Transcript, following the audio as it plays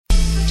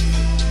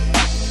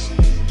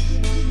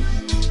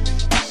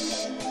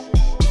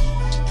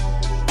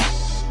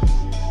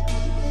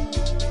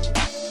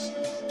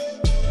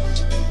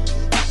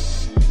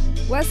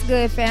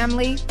good,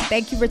 family?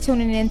 Thank you for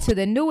tuning in to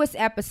the newest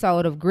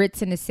episode of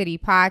Grits in the City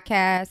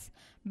podcast,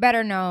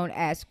 better known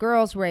as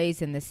Girls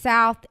Raised in the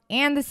South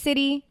and the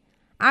City.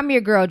 I'm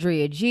your girl,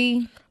 Drea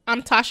G.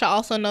 I'm Tasha,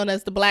 also known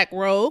as the Black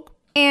Rogue.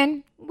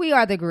 And we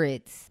are the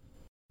Grits.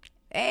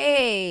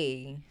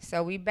 Hey,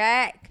 so we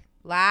back,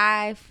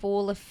 live,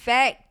 full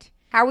effect.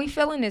 How we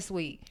feeling this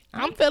week?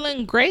 I'm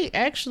feeling great,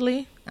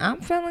 actually.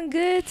 I'm feeling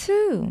good,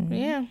 too.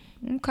 Yeah.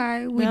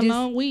 Okay. We a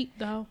long week,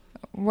 though.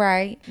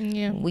 Right.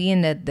 Yeah. We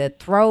in the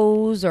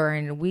throes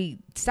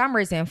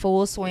summer's in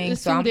full swing.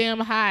 It's too damn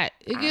hot.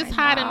 It gets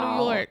hot in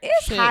New York.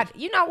 It's hot.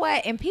 You know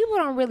what? And people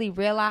don't really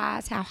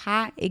realize how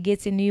hot it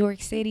gets in New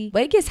York City.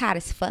 But it gets hot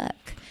as fuck.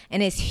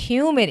 And it's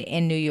humid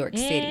in New York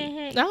City.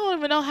 Mm-hmm. I don't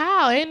even know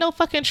how. Ain't no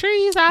fucking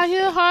trees out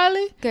here,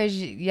 hardly. Because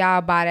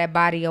y'all by that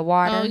body of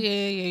water. Oh,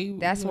 yeah.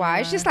 That's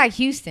why. It's just like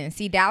Houston.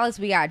 See, Dallas,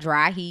 we got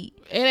dry heat.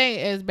 It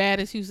ain't as bad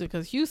as Houston,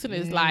 because Houston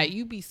is like,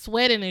 you be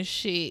sweating and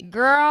shit.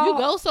 Girl. You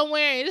go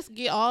somewhere and it just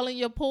get all in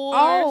your pores.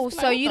 Oh, like,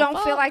 so you don't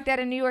feel like that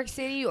in New York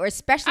City? Or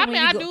especially when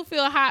I do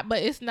feel hot,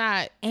 but it's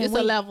not. It's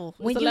a level.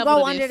 When you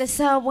go under the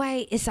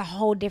subway, it's a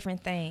whole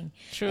different thing.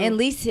 True. At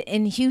least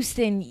in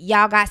Houston,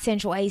 y'all got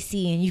central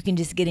AC and you can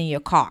just get in your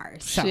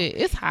cars. So shit,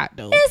 it's hot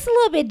though. It's a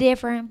little bit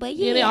different, but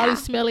yeah. All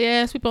these smelly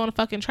ass people on the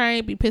fucking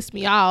train be pissing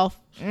me off.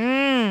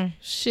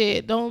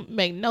 Shit, don't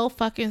make no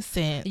fucking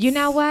sense. You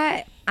know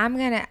what?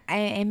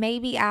 And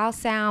maybe I'll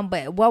sound,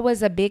 but what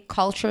was a big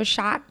culture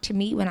shock to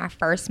me when I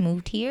first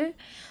moved here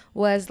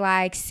was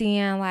like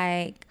seeing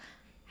like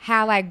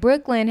how like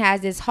Brooklyn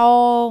has this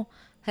whole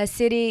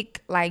Hasidic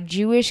like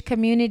Jewish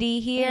community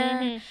here.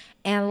 Mm-hmm.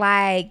 And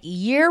like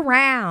year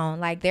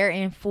round, like they're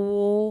in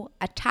full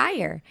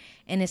attire.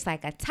 And it's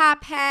like a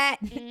top hat.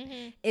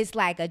 Mm-hmm. It's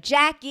like a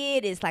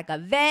jacket. It's like a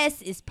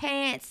vest. It's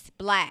pants,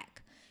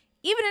 black.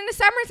 Even in the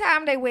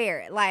summertime, they wear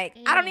it. Like,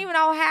 I don't even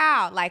know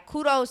how. Like,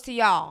 kudos to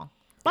y'all.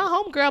 My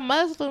homegirl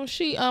Muslim,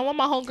 she one of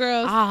my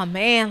homegirls. Oh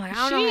man, like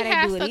I don't know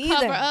how they do it either. She has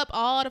to cover up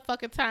all the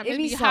fucking time. It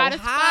be so hot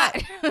hot.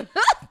 As fuck.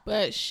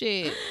 But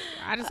shit,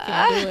 I just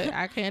can't do it.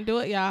 I can't do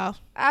it, y'all.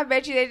 I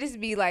bet you they just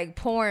be like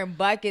pouring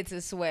buckets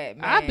of sweat,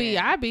 man.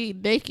 I be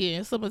naked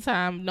in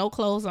summertime, no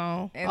clothes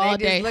on, and all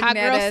day. Hot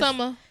girl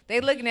summer.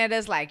 They looking at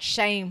us like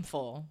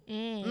shameful.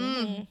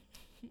 Mm-hmm.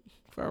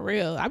 For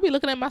real, I be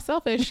looking at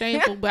myself as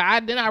shameful,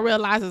 but then I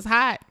realize it's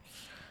hot.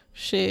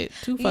 Shit,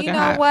 too fucking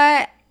hot. You know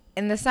what?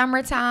 In the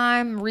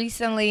summertime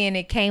recently, and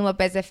it came up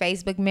as a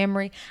Facebook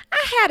memory,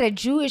 I had a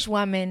Jewish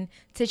woman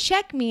to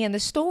check me in the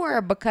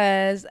store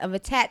because of a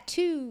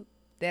tattoo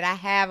that I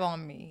have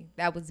on me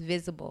that was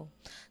visible.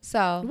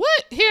 So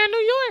what? Here in New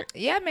York?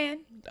 Yeah, man.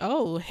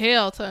 Oh,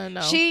 hell to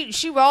no. She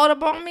rolled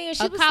up on me and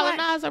she was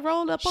colonizer like,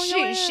 rolled up on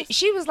your ass?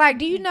 She was like,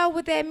 do you know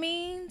what that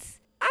means?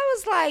 I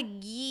was like,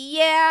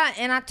 yeah.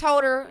 And I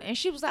told her, and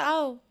she was like,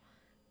 oh,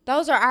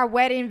 those are our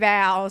wedding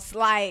vows.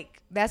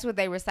 Like, that's what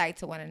they recite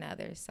to one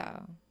another. So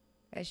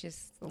that's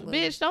just a little...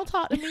 Bitch, don't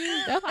talk to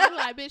me. That's why I'm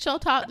like, bitch, don't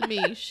talk to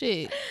me.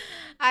 Shit.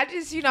 I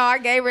just, I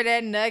gave her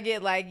that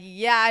nugget. Like,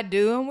 yeah, I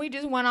do. And we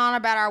just went on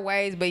about our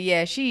ways. But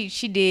yeah, she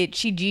did.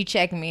 She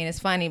G-checked me. And it's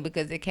funny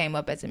because it came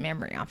up as a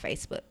memory on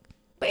Facebook.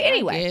 But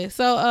anyway. Yeah.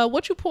 So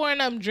what you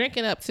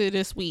drinking up to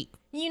this week?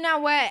 You know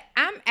what?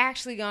 I'm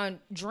actually going to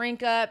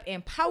drink up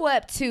and pour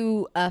up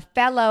to a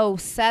fellow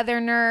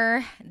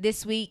Southerner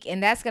this week.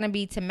 And that's going to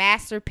be to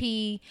Master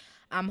P,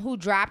 who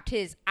dropped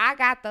his I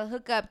Got the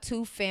Hookup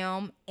 2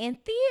 film in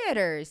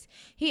theaters.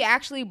 He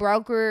actually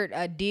brokered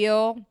a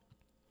deal,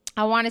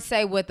 I want to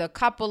say, with a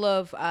couple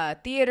of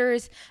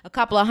theaters, a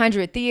couple of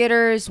hundred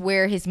theaters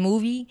where his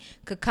movie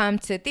could come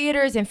to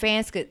theaters and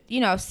fans could,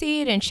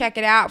 see it and check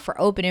it out for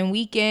opening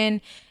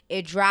weekend.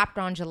 It dropped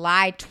on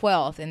July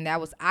 12th, and that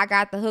was I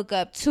Got the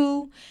Hookup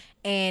 2.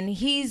 And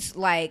he's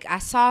like, I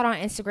saw it on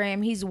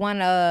Instagram. He's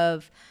one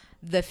of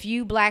the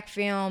few black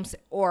films,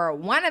 or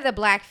one of the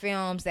black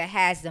films that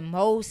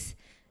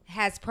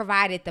has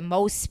provided the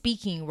most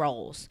speaking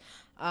roles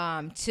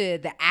to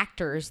the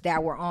actors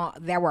that were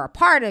a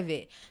part of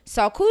it.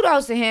 So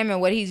kudos to him and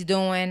what he's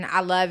doing. I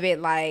love it.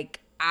 Like,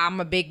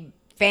 I'm a big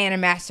fan of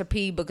Master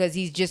P because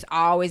he's just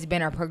always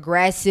been a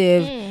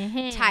progressive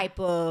type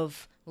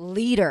of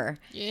leader.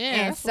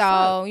 Yeah. And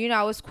so,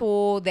 it's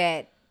cool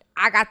that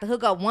I Got the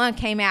Hookup 1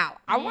 came out.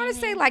 I want to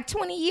say like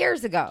 20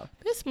 years ago.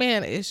 This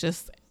man is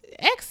just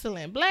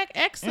excellent. Black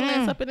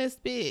excellence up in this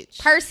bitch.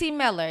 Percy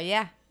Miller,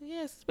 yeah.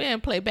 Yes, this man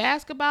play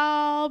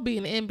basketball, be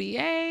in the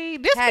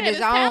NBA. This had man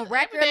his own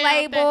record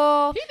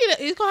label.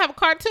 He's gonna have a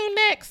cartoon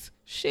next.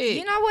 Shit.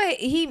 You know what?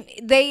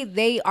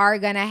 They are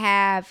gonna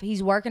have.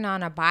 He's working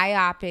on a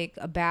biopic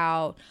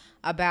about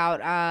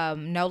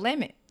No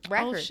Limit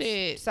Records. Oh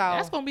shit! So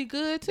that's gonna be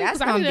good too. That's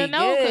gonna be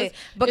good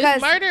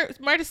because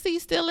Murder C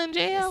still in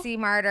jail. C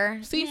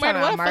Murder.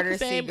 What Murder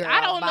C girl? I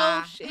don't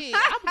know. Shit,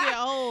 I'm getting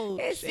old.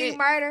 It's C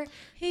Murder.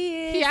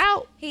 He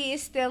out. He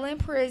is still in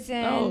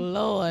prison. Oh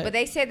Lord! But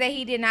they said that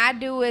he did not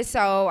do it,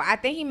 so I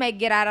think he may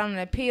get out on an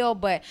appeal.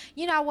 But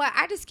you know what?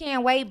 I just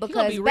can't wait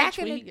because back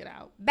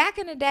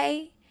in the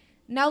day,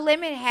 No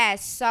Limit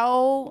has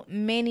so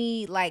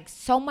many, like,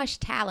 so much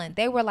talent.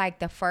 They were like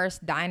the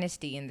first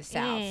dynasty in the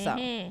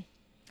South.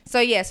 So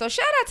yeah, so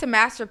shout out to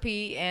Master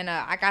P, and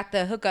I got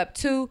the Hookup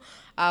 2,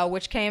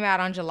 which came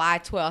out on July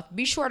 12th.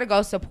 Be sure to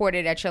go support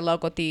it at your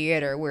local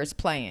theater where it's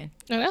playing.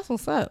 Yeah, that's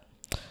what's up.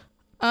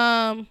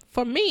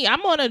 For me,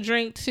 I'm on a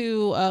drink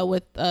too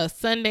with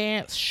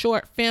Sundance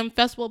Short Film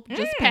Festival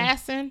just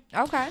passing.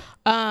 Okay.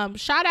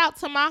 Shout out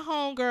to my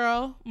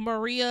homegirl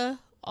Maria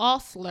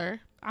Osler.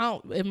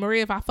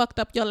 Maria, if I fucked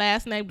up your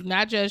last name, do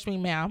not judge me,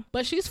 ma'am.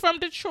 But she's from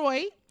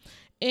Detroit.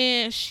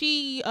 And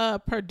she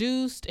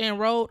produced and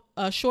wrote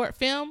a short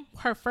film,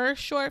 her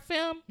first short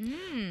film,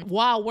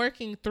 while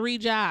working 3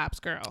 jobs,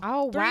 girl.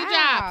 Oh, 3 wow.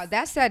 jobs.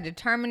 That's that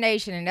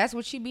determination, and that's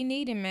what she be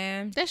needing,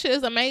 man. That shit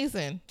is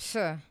amazing.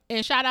 Sure.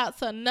 And shout out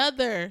to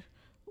another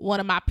one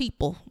of my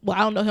people. Well,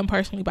 I don't know him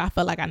personally, but I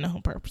feel like I know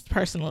him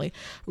personally.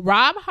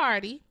 Rob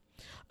Hardy,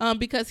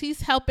 because he's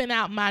helping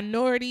out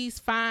minorities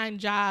find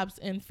jobs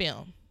in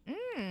film.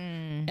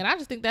 And I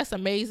just think that's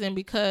amazing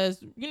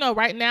because, you know,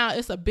 right now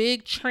it's a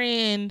big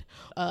trend.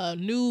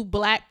 New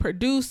black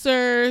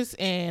producers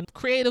and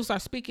creatives are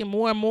speaking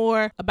more and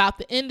more about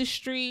the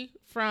industry.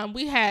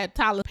 We had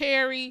Tyler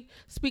Perry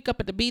speak up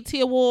at the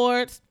BT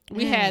Awards.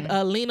 We had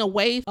Lena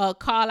Waithe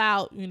call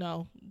out, you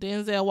know,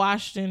 Denzel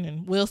Washington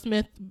and Will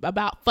Smith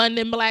about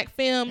funding black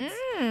films.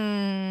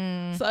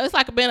 So it's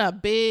like been a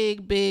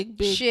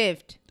big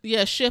shift.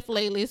 Yeah, shift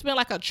lately. It's been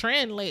like a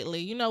trend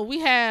lately. You know,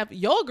 we have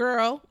your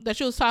girl that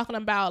she was talking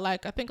about,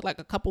 like, I think like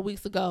a couple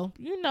weeks ago.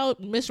 You know,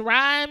 Miss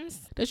Rhymes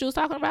that she was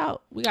talking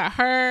about. We got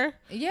her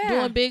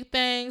doing big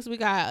things. We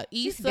got Issa.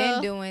 She's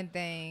been doing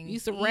things.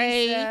 Issa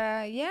Rae.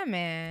 Yeah,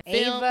 man.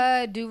 Film.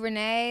 Ava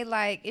DuVernay.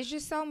 Like, it's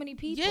just so many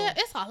people. Yeah,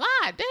 it's a lot.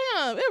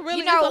 Damn, it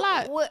really is a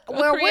lot.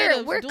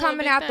 Well, we're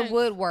coming out the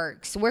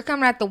woodworks. We're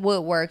coming out the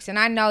woodworks. And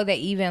I know that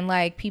even,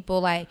 like,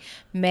 people like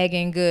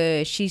Megan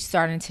Good, she's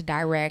starting to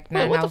direct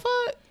now. Wait, what the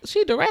fuck?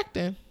 She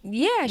directing.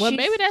 Yeah. Well,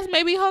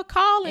 maybe her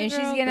calling. And she's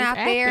getting out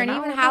there. And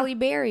even Halle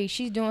Berry,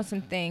 she's doing some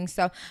things.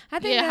 So I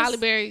think Halle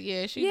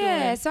Berry, she doing.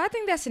 Yeah, so I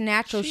think that's a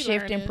natural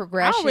shift in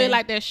progression. I don't really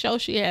like that show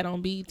she had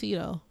on BET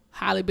though.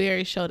 Halle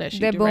Berry show that she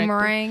directed. The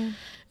Boomerang.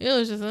 It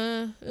was just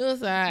it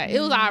was all right.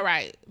 It was all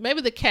right. Maybe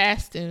the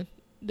casting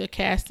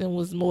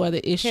was more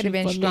the issue. Could have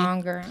been for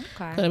stronger. Me.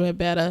 Okay. Could have been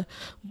better.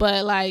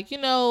 But like, you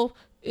know,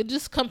 it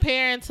just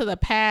comparing to the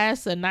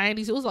past, the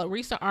 90s, it was a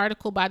recent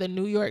article by the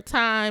New York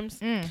Times,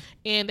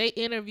 and they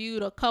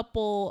interviewed a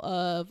couple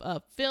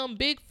of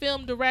big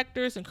film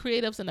directors and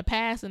creatives in the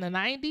past in the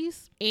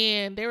 90s,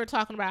 and they were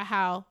talking about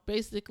how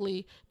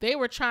basically they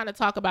were trying to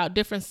talk about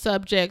different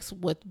subjects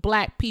with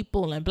black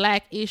people and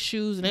black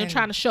issues, and they were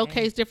trying to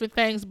showcase different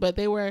things, but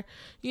they were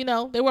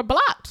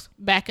blocked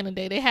back in the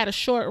day. They had a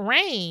short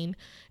reign,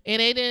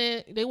 and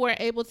they weren't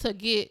able to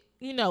get,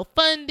 you know,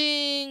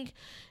 funding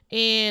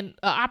and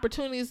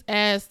opportunities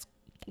as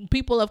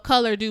people of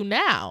color do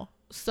now.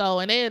 So,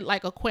 and they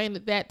like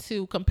compared that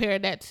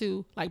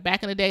to like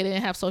back in the day, they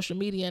didn't have social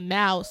media, and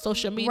now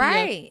social media.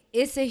 Right.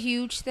 It's a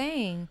huge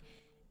thing.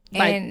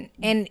 Like,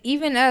 and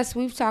even us,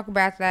 we've talked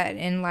about that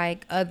in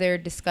like other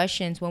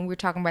discussions when we were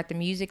talking about the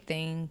music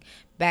thing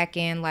back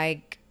in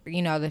like,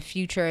 you know, the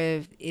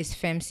Future is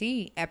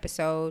FemC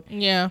episode.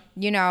 Yeah.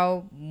 You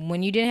know,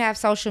 when you didn't have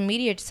social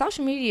media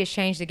has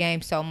changed the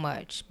game so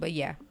much. But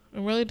yeah. It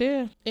really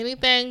did.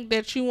 Anything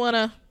that you want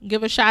to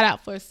give a shout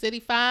out for city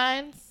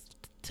fines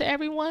to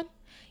everyone?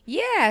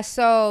 Yeah,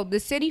 so the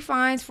city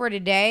fines for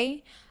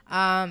today,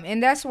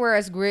 and that's where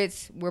us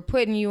grits, we're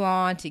putting you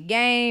on to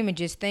game and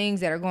just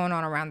things that are going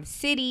on around the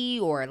city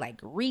or like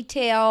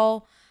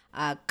retail,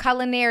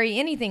 culinary,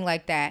 anything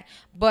like that.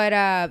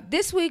 But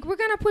this week, we're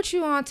going to put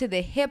you on to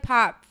the Hip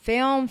Hop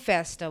Film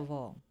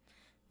Festival.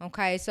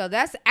 Okay, so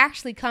that's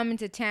actually coming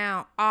to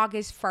town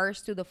August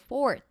 1st through the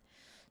 4th.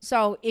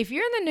 So if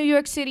you're in the New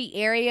York City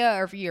area,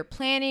 or if you're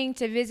planning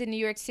to visit New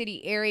York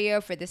City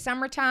area for the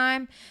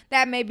summertime,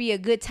 that may be a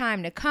good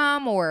time to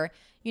come, or,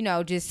 you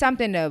know, just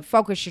something to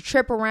focus your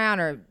trip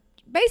around, or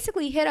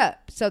basically hit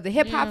up. So the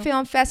Hip Hop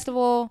Film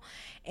Festival,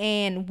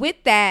 and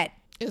with that,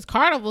 it's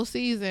carnival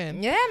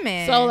season. Yeah,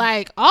 man. So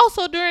like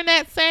also during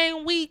that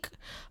same week,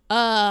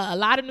 a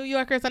lot of New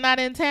Yorkers are not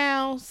in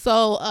town.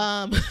 So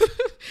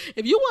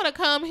if you want to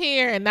come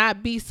here and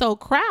not be so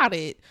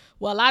crowded,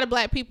 well, a lot of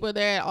black people are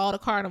there at all the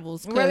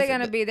carnivals. Where are they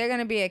gonna be? They're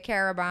gonna be at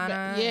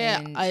Caravana.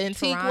 Yeah,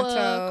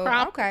 Antigua,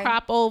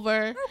 Crop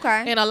Over.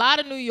 Okay. And a lot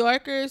of New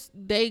Yorkers,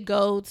 they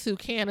go to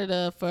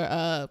Canada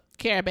for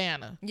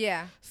Caravana.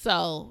 Yeah.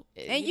 So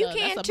and you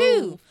can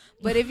too.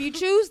 But if you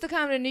choose to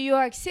come to New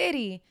York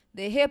City,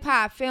 the Hip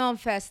Hop Film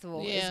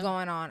Festival is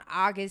going on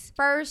August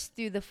 1st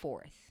through the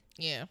 4th.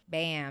 Yeah.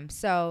 Bam.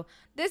 So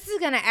this is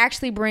gonna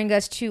actually bring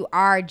us to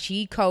our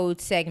G code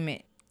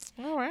segment.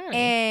 All right.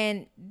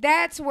 And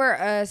that's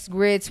where us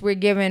grits, we're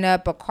giving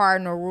up a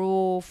cardinal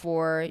rule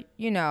for,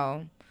 you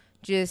know,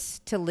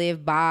 just to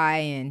live by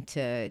and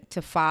to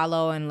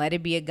follow and let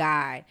it be a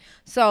guide.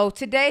 So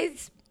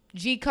today's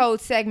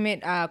G.Code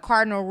segment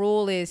cardinal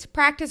rule is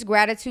practice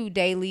gratitude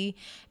daily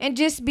and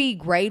just be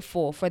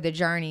grateful for the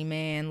journey,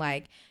 man.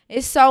 Like,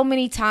 it's so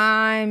many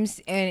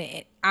times,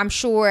 and I'm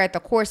sure at the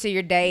course of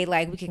your day,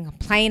 like, we can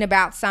complain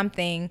about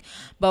something,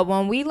 but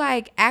when we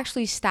like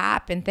actually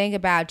stop and think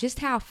about just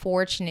how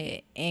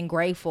fortunate and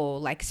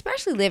grateful, like,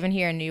 especially living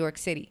here in New York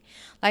City,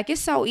 like,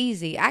 it's so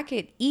easy. I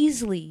could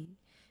easily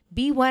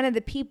be one of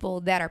the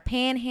people that are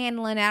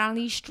panhandling out on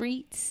these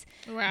streets.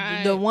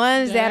 Right. The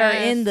ones that are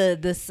in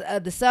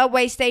the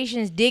subway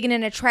stations digging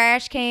in a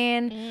trash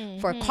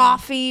can for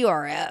coffee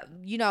or,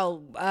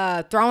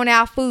 throwing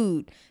out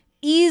food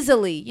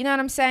easily. You know what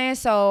I'm saying?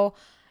 So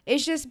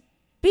it's just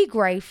be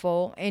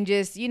grateful and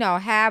just,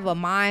 have a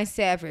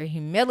mindset for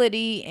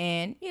humility.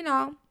 And,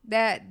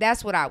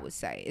 that's what I would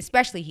say,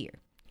 especially here.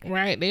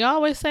 Right. They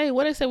always say,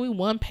 we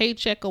one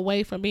paycheck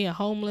away from being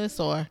homeless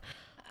or...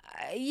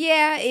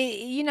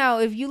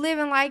 if you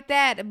living like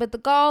that, but the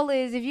goal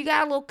is if you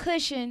got a little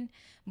cushion,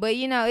 but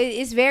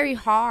it's very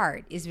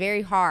hard. It's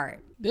very hard.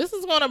 This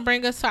is going to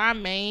bring us to our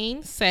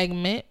main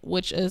segment,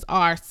 which is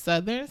our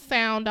Southern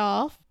Sound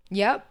Off.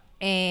 Yep.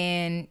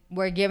 And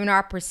we're giving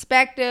our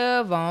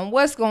perspective on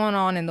what's going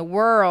on in the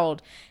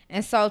world.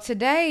 And so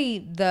today,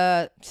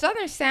 the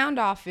Southern Sound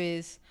Off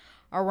is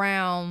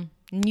around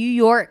New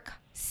York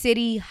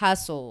City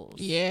hustles.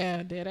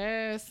 Yeah, dead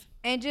ass.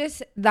 And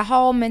just the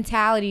whole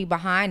mentality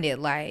behind it.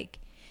 Like,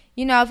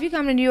 if you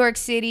come to New York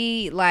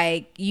City,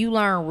 like, you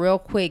learn real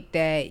quick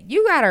that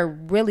you got to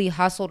really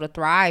hustle to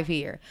thrive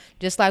here.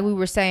 Just like we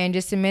were saying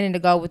just a minute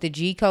ago with the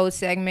G-Code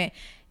segment.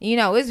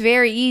 It's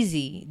very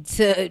easy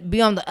to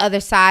be on the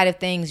other side of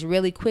things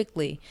really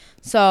quickly.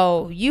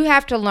 So you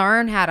have to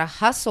learn how to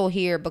hustle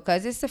here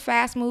because it's a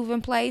fast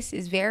moving place.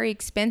 It's very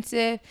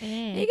expensive.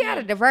 You got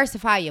to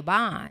diversify your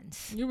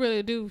bonds. You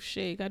really do.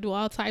 Shit. Got to do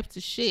all types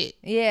of shit.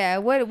 Yeah.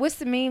 What's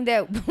the meme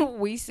that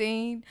we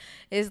seen?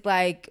 It's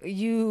like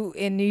you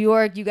in New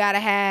York, you got to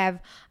have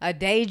a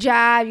day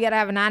job. You got to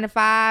have a 9 to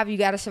 5. You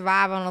got to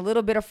survive on a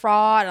little bit of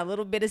fraud, a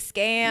little bit of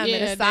scam,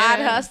 and a side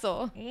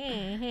hustle.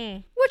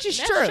 Which is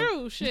That's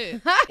true.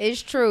 Shit.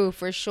 It's true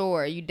for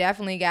sure. You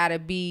definitely got to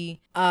be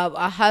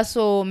a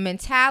hustle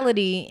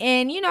mentality,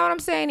 and you know what I'm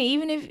saying.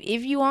 Even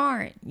if you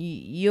aren't,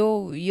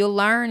 you'll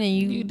learn, and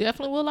you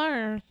definitely will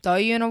learn. Throw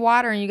you in the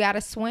water, and you got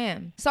to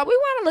swim. So we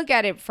want to look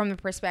at it from the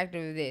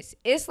perspective of this.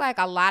 It's like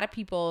a lot of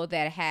people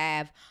that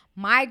have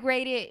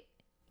migrated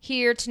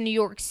here to New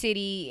York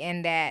City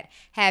and that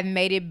have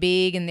made it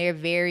big in their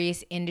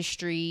various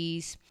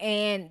industries.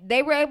 And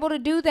they were able to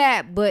do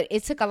that, but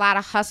it took a lot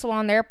of hustle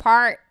on their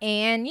part.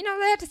 And, they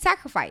had to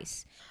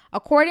sacrifice.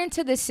 According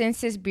to the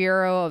Census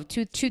Bureau of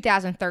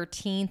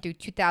 2013 through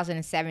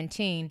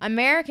 2017,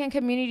 American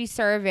Community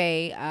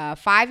Survey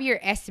 5-year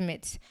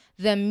estimates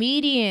the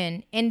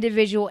median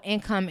individual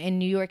income in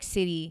New York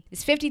City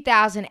is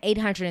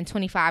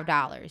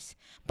 $50,825.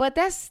 But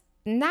that's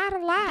not a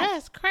lot.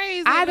 That's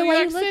crazy. Either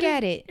way you look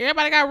at it.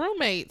 Everybody got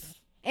roommates.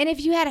 And if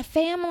you had a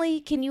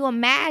family, can you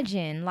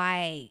imagine?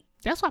 Like,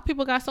 that's why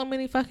people got so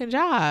many fucking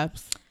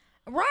jobs.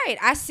 Right.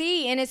 I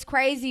see. And it's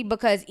crazy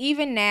because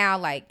even now,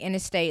 like in the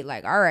state,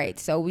 like, all right,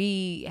 so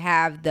we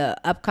have the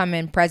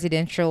upcoming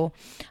presidential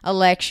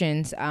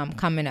elections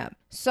coming up.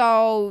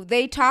 So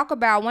they talk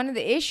about one of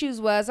the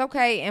issues was,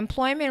 okay,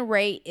 employment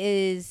rate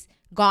is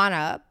gone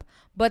up.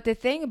 But the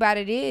thing about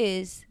it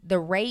is the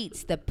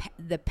rates, the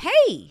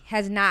pay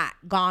has not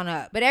gone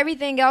up, but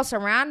everything else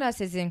around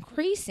us is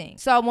increasing.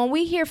 So when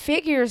we hear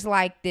figures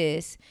like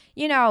this,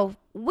 we know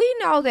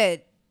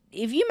that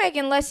if you're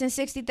making less than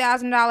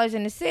 $60,000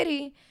 in the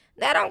city,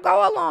 that don't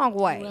go a long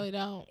way. It really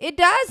don't. It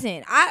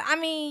doesn't. I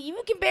mean,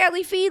 you can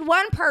barely feed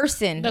one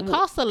person. The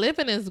cost of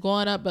living is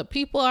going up, but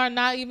people are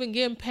not even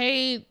getting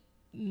paid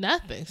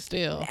nothing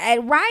still.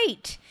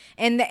 Right.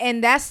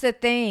 And that's the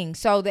thing.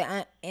 So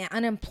the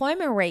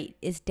unemployment rate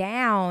is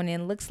down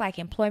and looks like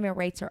employment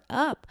rates are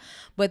up.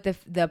 But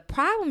the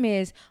problem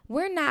is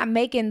we're not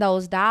making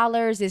those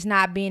dollars. It's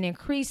not being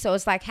increased. So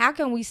it's like, how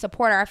can we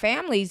support our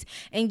families?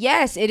 And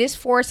yes, it is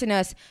forcing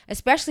us,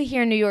 especially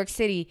here in New York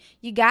City,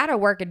 you got to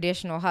work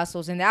additional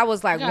hustles. And that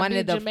was like one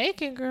of the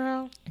Jamaican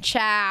girl.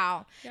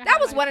 Child. That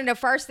was one of the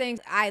first things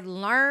I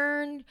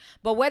learned.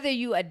 But whether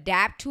you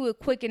adapt to it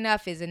quick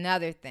enough is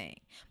another thing.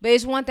 But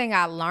it's one thing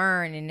I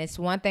learned, and it's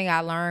one thing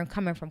I learned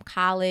coming from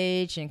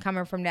college and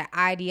coming from that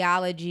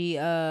ideology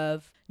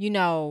of,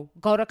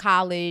 go to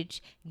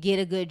college, get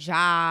a good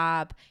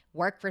job,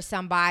 work for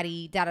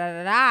somebody,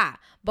 da-da-da-da.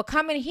 But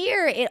coming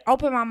here, it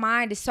opened my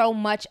mind to so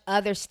much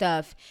other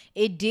stuff.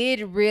 It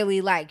did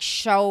really,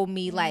 show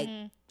me,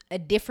 a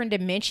different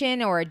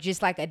dimension or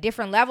just like a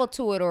different level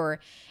to it, or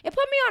it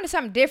put me on to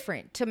something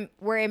different to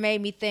where it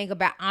made me think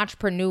about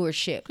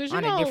entrepreneurship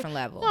on a different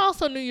level.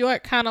 Also, New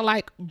York kind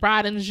of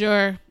broadens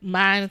your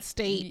mind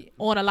state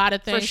on a lot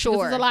of things. For sure.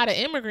 There's a lot of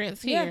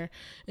immigrants here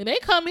and they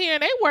come here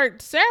and they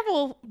work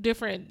several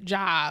different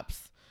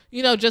jobs,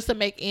 just to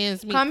make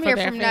ends meet for their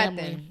family.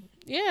 Nothing.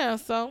 Yeah.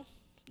 So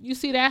you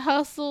see that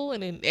hustle,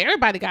 and then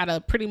everybody gotta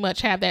pretty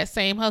much have that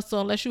same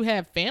hustle unless you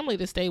have family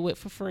to stay with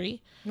for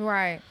free.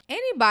 Right.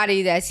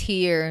 Anybody that's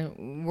here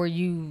where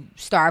you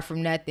start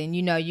from nothing,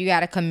 you know, you got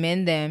to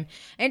commend them.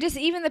 And just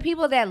even the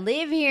people that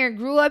live here,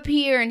 grew up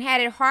here and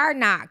had it hard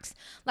knocks.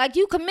 Like,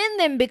 you commend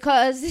them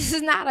because this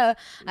is not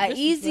a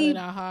easy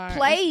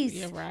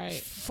place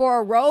for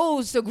a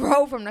rose to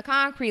grow from the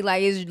concrete.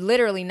 Like, it's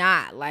literally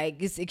not.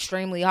 Like, it's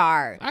extremely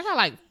hard. I got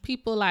like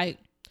people like,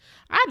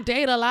 I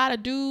date a lot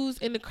of dudes,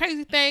 and the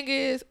crazy thing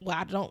is,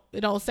 well, it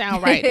don't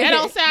sound right. That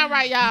don't sound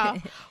right, y'all.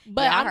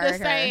 But yeah, I'm just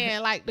saying,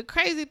 like, the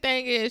crazy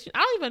thing is, I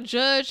don't even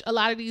judge a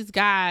lot of these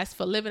guys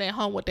for living at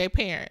home with their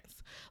parents.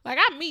 Like,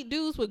 I meet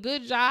dudes with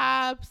good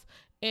jobs,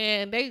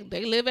 and they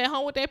live at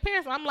home with their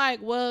parents. I'm like,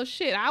 well,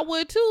 shit, I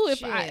would too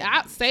if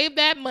I save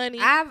that money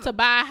to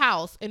buy a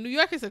house. And New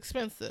York is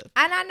expensive.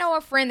 And I know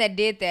a friend that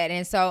did that,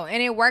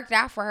 and it worked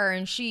out for her,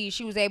 and she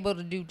was able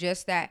to do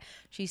just that.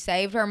 She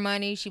saved her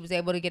money. She was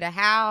able to get a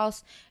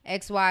house,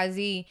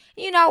 XYZ.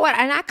 You know what?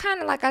 And I kind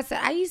of, like I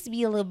said, I used to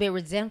be a little bit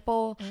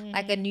resentful,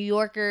 like a New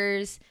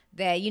Yorkers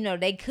that, you know,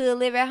 they could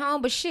live at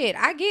home. But shit,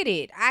 I get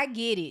it.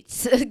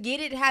 Get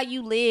it how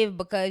you live,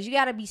 because you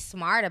got to be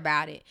smart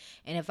about it.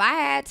 And if I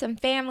had some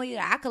family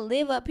that I could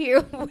live up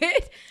here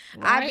with,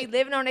 I'd be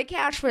living on the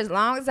couch for as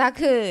long as I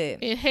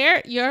could.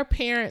 Inherit your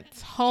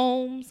parents'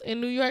 homes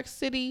in New York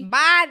City.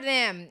 Buy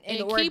them.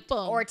 And keep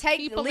them. Or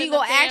take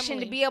legal action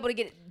to be able to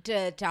get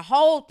to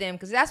hold them,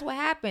 because that's what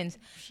happens.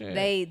 Sure.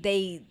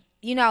 They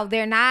you know,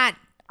 they're not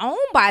owned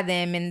by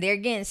them, and they're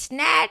getting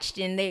snatched,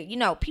 and they, you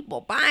know,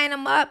 people buying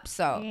them up.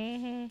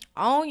 So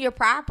own your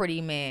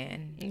property,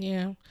 man.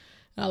 Yeah,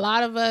 a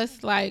lot of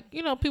us, like,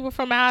 you know, people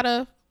from out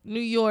of New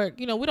York,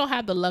 you know, we don't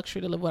have the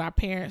luxury to live with our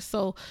parents.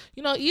 So,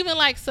 you know, even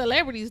like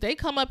celebrities, they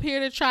come up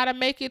here to try to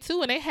make it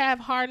too, and they have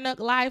hard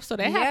knock life, so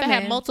they have to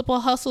have multiple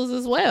hustles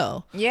as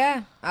well.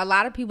 Yeah, a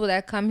lot of people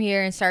that come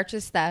here and search for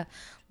stuff,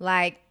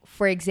 like,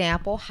 for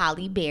example,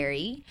 Halle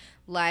Berry.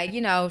 Like,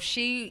 you know,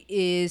 she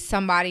is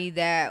somebody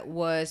that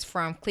was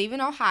from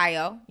Cleveland,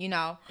 Ohio, you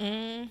know.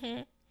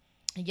 A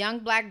young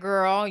black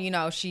girl, you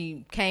know,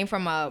 she came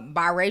from a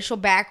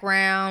biracial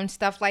background,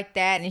 stuff like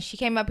that. And she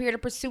came up here to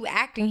pursue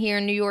acting here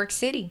in New York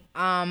City,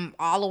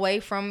 all the way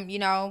from, you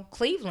know,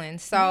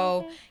 Cleveland.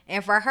 So,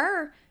 and for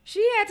her,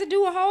 she had to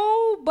do a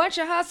whole bunch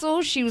of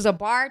hustles. She was a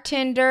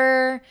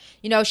bartender,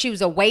 you know, she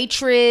was a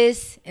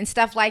waitress and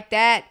stuff like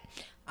that.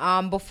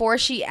 Before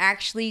she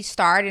actually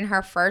starred in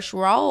her first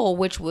role,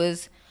 which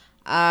was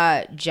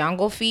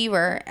Jungle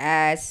Fever,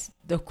 as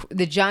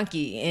the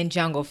junkie in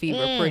Jungle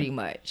Fever, pretty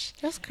much.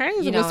 That's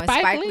crazy. You know,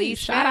 Spike Lee,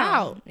 shout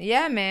out.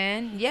 Yeah,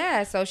 man.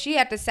 Yeah, so she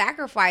had to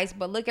sacrifice,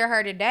 but look at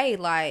her today.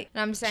 Like, you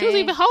know what I'm saying? She was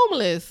even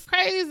homeless.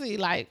 Crazy.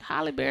 Like,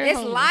 Halle Berry. It's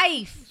homeless.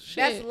 Life. Shit.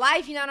 That's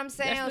life, you know what I'm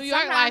saying? That's New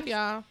York life,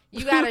 y'all.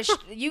 You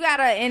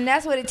gotta, and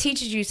that's what it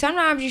teaches you.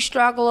 Sometimes you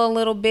struggle a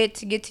little bit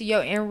to get to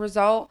your end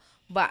result.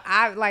 But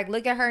I, like,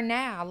 look at her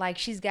now. Like,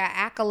 she's got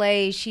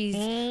accolades. She's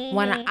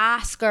won an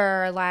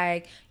Oscar.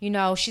 Like, you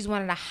know, she's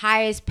one of the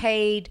highest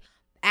paid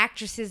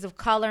actresses of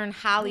color in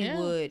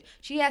Hollywood. Yeah.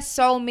 She has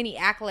so many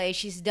accolades.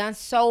 She's done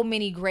so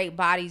many great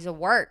bodies of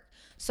work.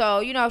 So,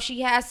 you know,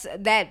 she has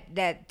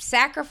that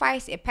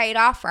sacrifice. It paid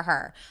off for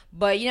her.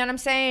 But, you know what I'm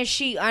saying?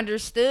 She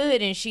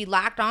understood and she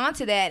locked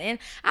onto that. And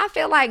I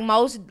feel like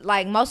most of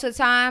the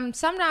time,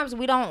 sometimes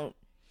we don't.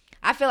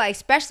 I feel like,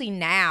 especially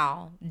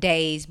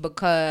nowadays,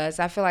 because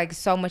I feel like it's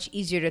so much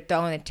easier to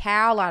throw in the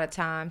towel a lot of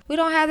times. We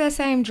don't have that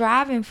same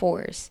driving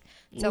force.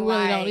 So, we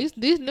really don't.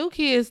 These new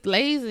kids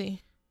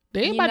lazy.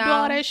 They ain't about to do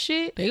all that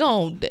shit.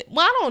 Well,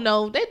 I don't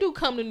know. They do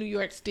come to New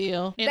York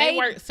still, and they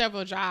work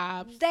several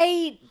jobs.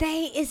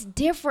 It's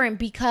different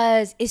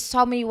because it's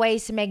so many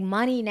ways to make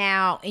money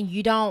now, and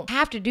you don't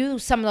have to do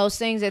some of those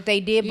things that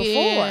they did before.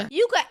 Yeah.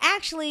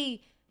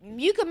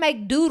 You could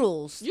make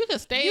doodles. You could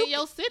stay in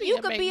your city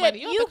and make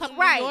money. You don't come to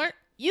New York.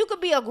 You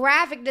could be a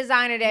graphic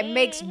designer that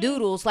makes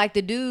doodles, like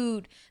the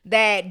dude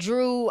that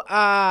drew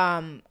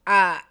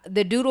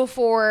the doodle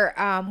for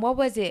what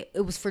was it?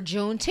 It was for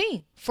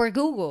Juneteenth for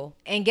Google.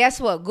 And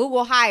guess what?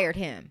 Google hired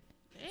him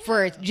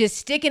for just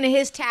sticking to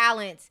his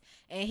talents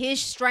and his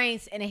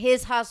strengths and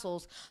his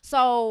hustles.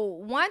 So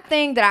one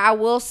thing that I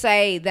will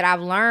say that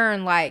I've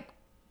learned, like,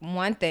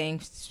 one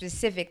thing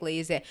specifically,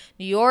 is that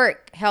New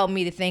York helped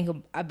me to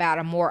think about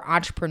a more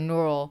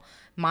entrepreneurial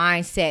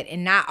mindset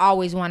and not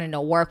always wanting to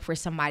work for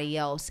somebody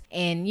else,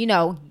 and, you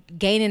know,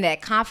 gaining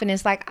that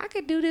confidence, like, I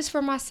could do this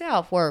for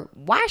myself, or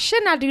why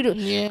shouldn't I do this?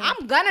 Yeah.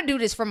 I'm gonna do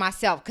this for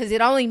myself because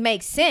it only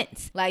makes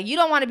sense. Like, you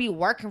don't want to be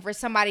working for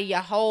somebody your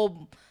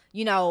whole,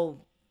 you know,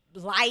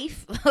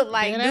 life.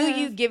 Like,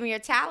 you giving your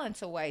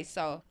talents away.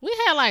 So we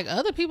had like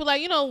other people, like,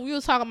 you know, we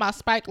was talking about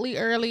Spike Lee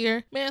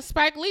earlier. Man,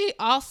 Spike Lee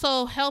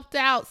also helped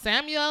out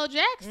Samuel L.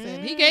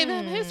 Jackson. He gave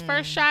him his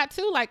first shot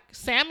too. Like,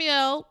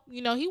 Samuel,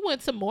 you know, he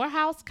went to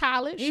Morehouse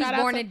College. He was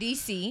born in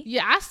DC.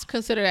 Yeah, I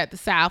consider that the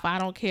South. I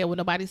don't care what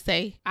nobody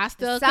say. I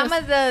still some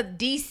of the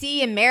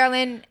DC and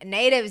Maryland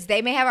natives,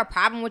 they may have a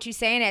problem with you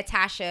saying that,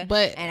 Tasha,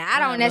 and I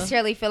don't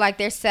necessarily feel like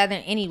they're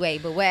Southern anyway,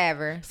 but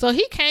whatever. So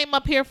he came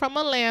up here from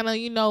Atlanta,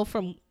 you know,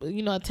 from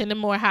attending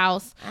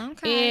Morehouse.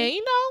 Okay.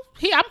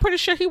 And, I'm pretty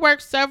sure he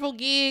worked several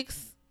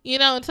gigs,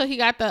 until he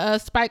got the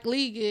Spike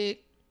Lee gig.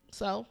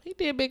 So he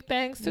did big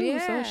things too.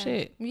 Yeah. So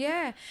shit.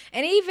 Yeah.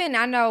 And even,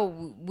 I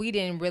know we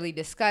didn't really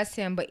discuss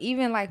him, but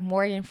even like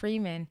Morgan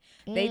Freeman,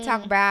 they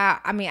talk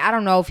about, I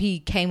don't know if he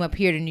came up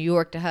here to New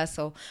York to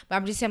hustle, but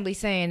I'm just simply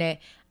saying that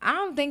I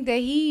don't think that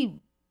he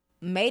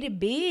made it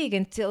big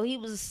until he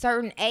was a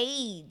certain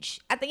age.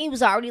 I think he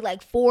was already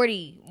like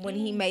 40 when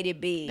he made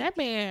it big. That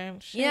man,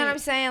 shit. You know what I'm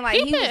saying? Like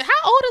how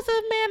old is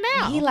this man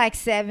now? He like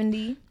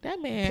 70.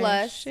 That man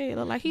plus. Shit,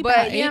 look like he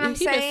about 80. He been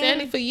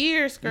 70 for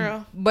years,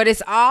 girl. But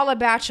it's all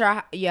about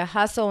your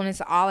hustle, and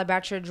it's all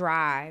about your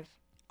drive.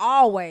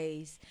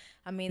 Always.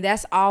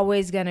 That's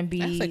always gonna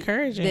be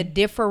the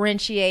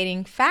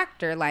differentiating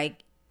factor.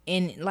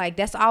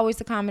 That's always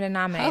the common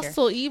denominator.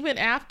 Hustle even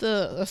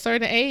after a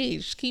certain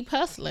age. Keep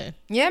hustling.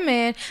 Yeah,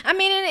 man.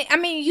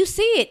 You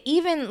see it.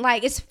 Even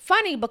it's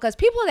funny because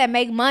people that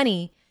make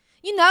money,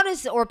 you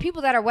notice, or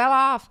people that are well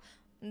off,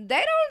 they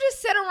don't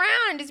just sit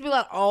around and just be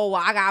like, oh,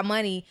 well, I got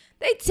money.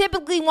 They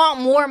typically want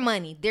more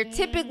money. They're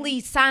typically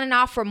signing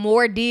off for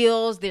more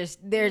deals.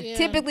 They're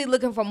typically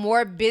looking for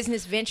more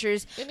business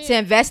ventures to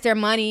invest their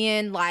money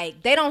in.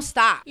 They don't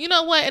stop. You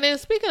know what? And then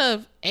speaking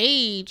of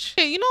age,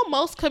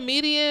 most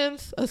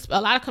comedians,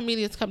 a lot of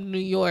comedians come to New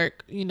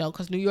York,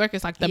 because New York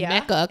is like the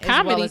mecca of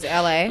comedy. As well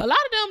as LA. A lot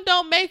of them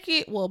don't make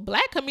it. Well,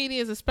 black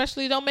comedians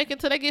especially don't make it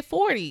until they get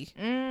 40.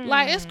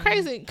 It's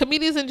crazy.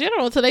 Comedians in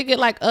general until they get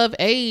of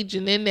age,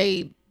 and then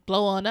they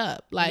blow on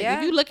up.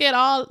 If you look at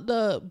all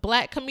the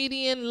black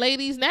comedian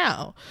ladies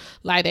now,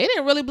 they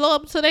didn't really blow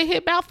up until they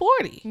hit about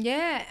 40.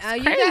 Yeah,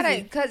 you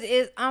gotta, because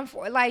it's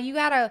you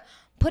gotta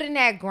put in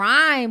that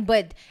grind.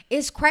 But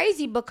it's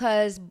crazy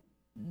because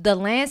the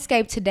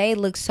landscape today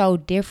looks so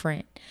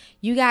different.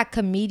 You got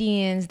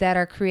comedians that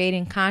are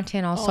creating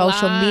content on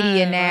social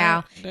media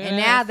now, right? And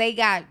now they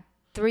got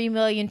 3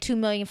 million, 2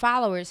 million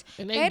followers.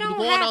 And they don't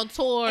going on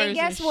tours. And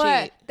guess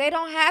what? Shit. They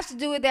don't have to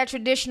do it that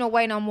traditional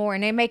way no more,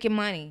 and they making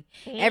money.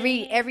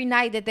 Every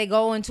night that they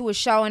go into a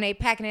show and they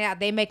packing it out,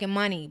 they making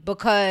money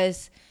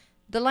because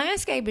the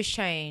landscape has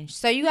changed.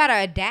 So you gotta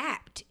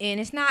adapt, and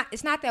it's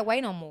not that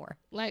way no more.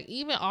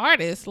 Even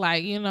artists,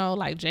 like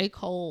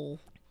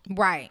J.Cole,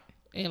 right?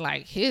 And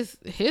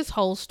his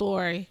whole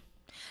story.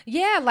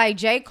 Yeah,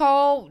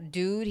 J.Cole,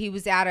 dude,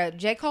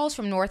 J.Cole's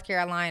from North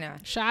Carolina.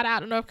 Shout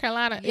out to North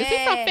Carolina. Yeah. Is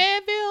he from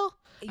Fayetteville?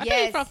 I think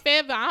he's from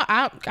Fayetteville.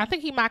 I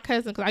think he's my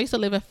cousin because I used to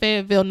live in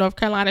Fayetteville, North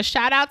Carolina.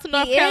 Shout out to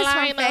North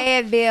Carolina. He is from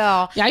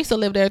Fayetteville. Yeah, I used to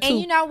live there too. And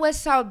you know what's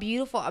so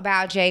beautiful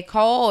about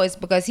J.Cole is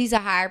because he's a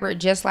hybrid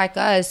just like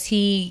us.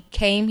 He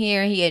came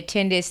here, he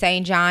attended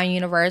St. John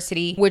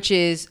University, which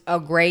is a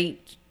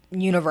great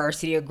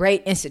university, a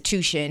great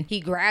institution. He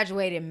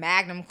graduated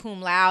magna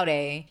cum laude.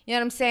 You know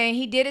what I'm saying?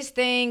 He did his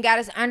thing, got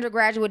his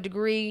undergraduate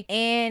degree,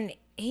 and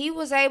he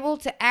was able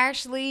to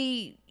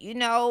actually,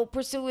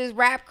 pursue his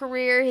rap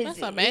career,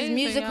 his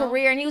music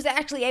career, and he was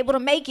actually able to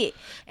make it.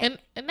 And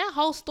that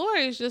whole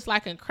story is just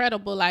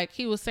incredible.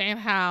 He was saying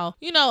how,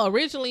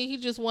 originally he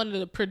just wanted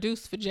to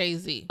produce for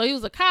Jay-Z. So he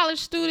was a college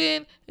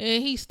student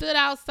and he stood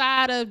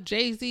outside of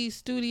Jay-Z's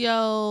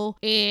studio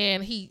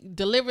and he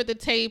delivered the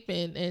tape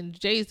and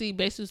Jay-Z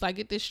basically was like,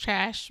 get this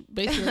trash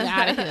basically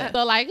out of here.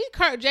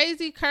 So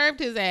Jay-Z curved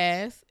his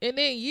ass, and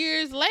then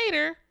years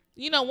later,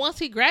 once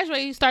he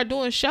graduated, he started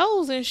doing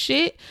shows and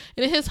shit.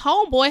 And then his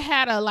homeboy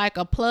had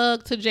a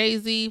plug to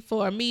Jay-Z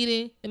for a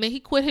meeting. And then he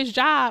quit his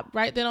job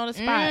right then on the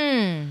spot.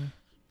 And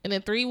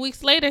then 3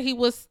 weeks later, he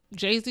was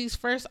Jay-Z's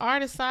first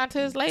artist signed to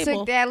his label.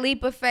 Took that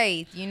leap of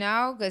faith,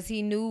 because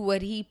he knew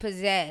what he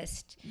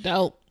possessed.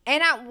 Dope.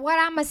 And what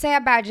I'm going to say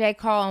about J.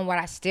 Cole and what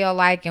I still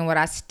like and what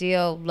I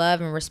still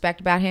love and respect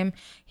about him,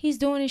 he's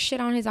doing his shit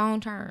on his own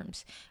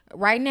terms.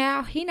 Right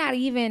now, he not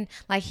even,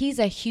 he's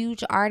a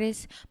huge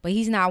artist, but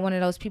he's not one of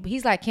those people.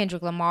 He's like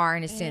Kendrick Lamar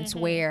in a sense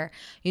where,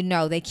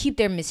 they keep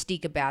their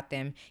mystique about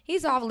them.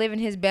 He's off living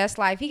his best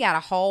life. He got a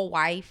whole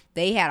wife.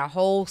 They had a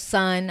whole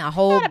son, He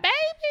got a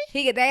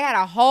baby? They had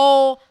a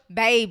whole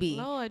baby.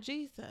 Lord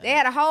Jesus. They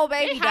had a whole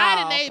baby dog. They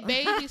hiding their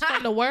babies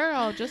from the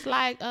world, just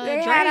like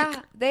Drake.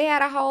 They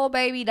had a whole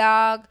baby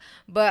dog,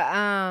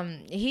 but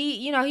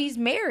he's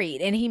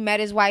married and he met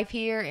his wife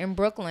here in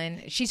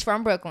Brooklyn. She's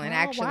from Brooklyn,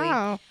 actually.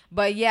 Wow.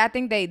 But yeah, I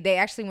think they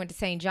actually went to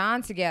St.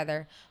 John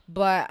together.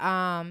 But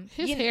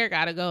his hair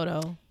gotta go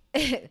though.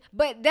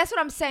 But that's what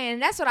I'm saying.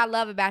 That's what I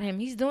love about him.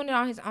 He's doing it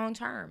on his own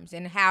terms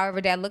and however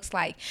that looks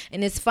like.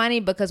 And it's funny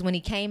because when he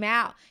came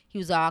out, he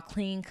was all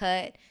clean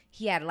cut.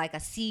 He had a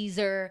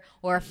Caesar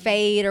or a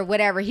fade or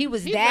whatever. He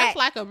looks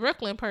like a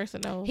Brooklyn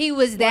person though. He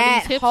was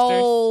that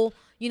whole,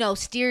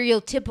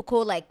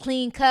 stereotypical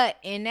clean cut.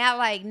 And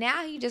now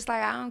he just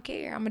I don't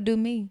care. I'm gonna do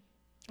me.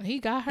 He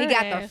got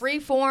the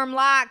freeform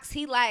locks.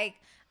 He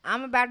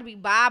I'm about to be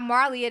Bob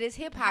Marley at his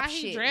hip hop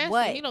shit.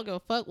 What? He don't give a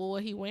fuck with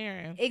what he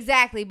wearing.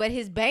 Exactly, but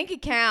his bank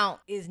account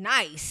is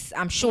nice,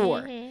 I'm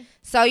sure.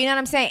 So you know what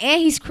I'm saying?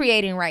 And he's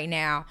creating right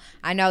now.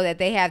 I know that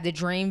they have the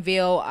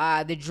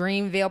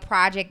Dreamville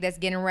project that's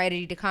getting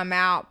ready to come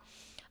out.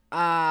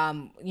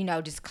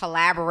 just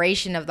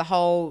collaboration of the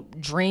whole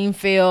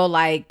Dreamfield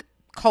like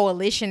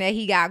coalition that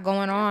he got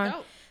going on.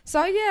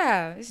 So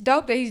yeah, it's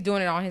dope that he's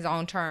doing it on his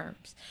own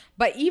terms.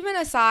 But even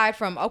aside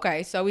from,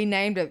 okay, so we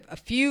named a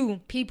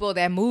few people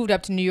that moved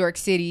up to New York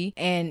City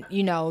and,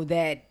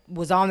 that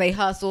was on their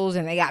hustles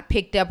and they got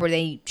picked up or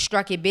they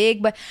struck it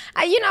big. But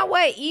you know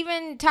what?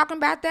 Even talking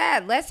about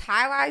that, let's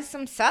highlight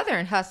some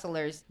Southern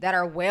hustlers that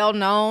are well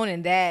known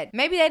and that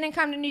maybe they didn't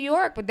come to New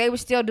York, but they were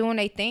still doing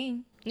their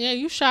thing. Yeah,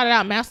 you shouted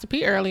out Master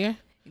P earlier.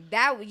 And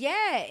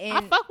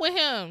I fuck with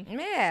him.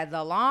 Yeah,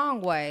 the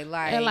long way.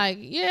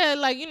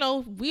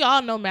 We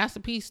all know Master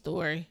P's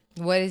story.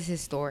 What is his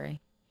story?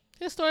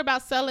 His story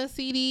about selling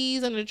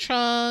CDs in the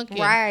trunk. And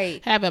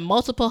right. Having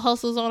multiple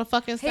hustles on the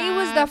fucking side. He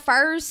was the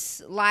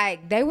first,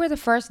 they were the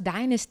first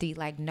dynasty,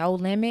 No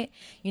Limit.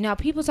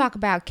 People talk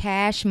about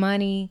Cash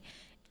Money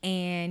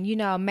and,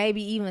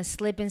 maybe even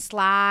Slip and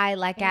Slide,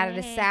 out of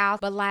the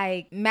South. But,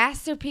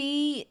 Master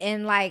P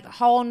and,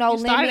 whole No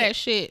Limit. Started that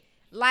shit.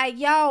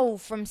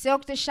 From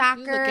Silk the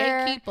Shocker. He was a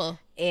gatekeeper.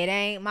 It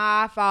Ain't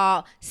My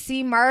Fault.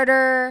 C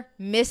Murder,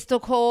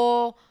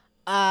 Mystical.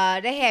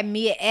 They had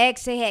Mia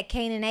X, they had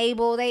Cain and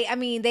Abel, they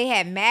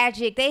had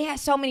Magic, they had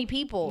so many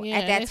people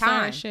at that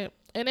time. Shit.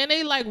 And then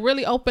they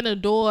really open the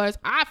doors.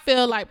 I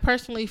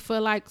personally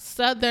feel like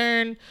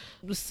Southern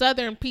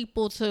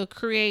people to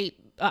create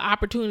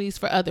opportunities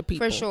for other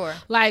people. For sure.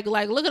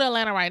 Look at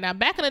Atlanta right now.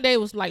 Back in the day, it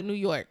was like New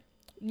York.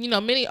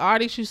 Many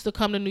artists used to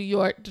come to New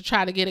York to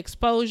try to get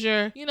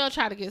exposure,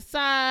 try to get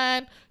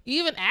signed.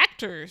 Even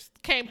actors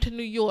came to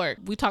New York.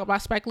 We talked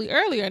about Spike Lee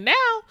earlier. Now,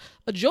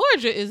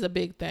 Georgia is a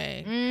big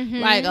thing.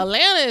 Mm-hmm.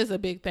 Atlanta is a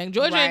big thing.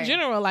 Georgia in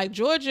general,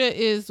 Georgia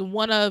is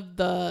one of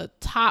the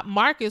top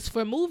markets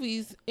for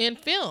movies in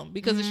film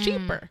because it's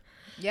cheaper.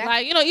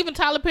 Yeah. Even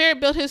Tyler Perry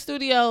built his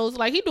studios.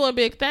 He doing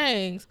big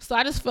things. So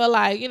I just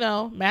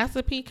feel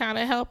Master P kind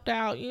of helped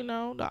out,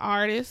 the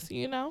artists,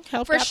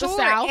 helped for out sure. the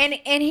South.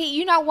 And he,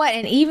 you know what?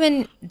 And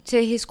even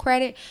to his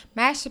credit,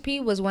 Master P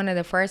was one of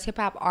the first hip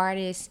hop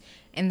artists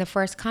and the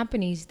first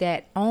companies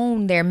that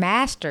owned their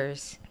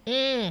masters.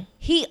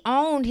 He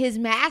owned his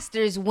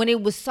masters when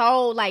it was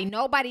sold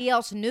nobody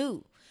else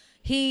knew.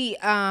 He,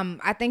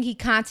 I think he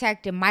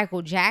contacted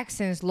Michael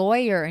Jackson's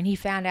lawyer and he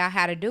found out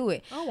how to do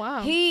it. Oh,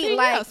 wow.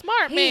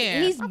 Smart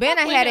man. He's been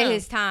ahead of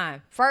his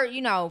time.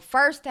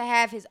 First to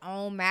have his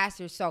own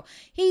masters. So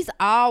he's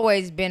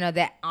always been of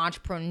that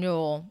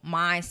entrepreneurial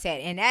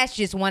mindset. And that's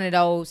just one of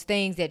those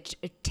things that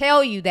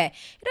tell you that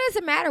it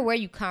doesn't matter where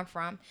you come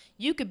from.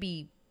 You could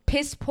be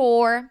piss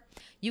poor.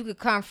 You could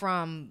come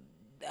from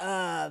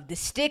the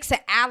sticks of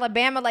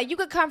Alabama. You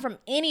could come from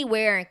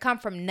anywhere and come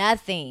from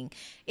nothing.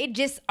 It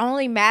just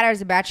only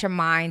matters about your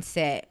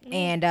mindset.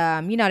 And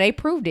they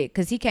proved it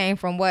because he came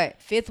from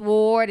Fifth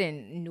Ward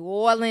and New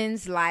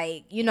Orleans,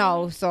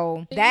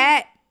 so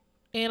that.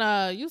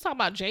 And you talking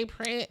about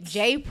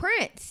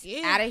J.Prince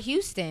out of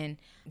Houston.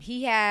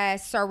 He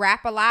has Sir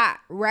Rap-A-Lot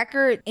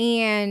record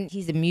and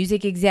he's a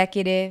music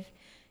executive.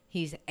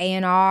 He's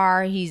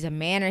A&R, he's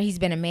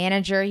been a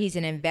manager, he's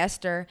an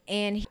investor,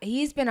 and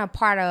he's been a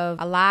part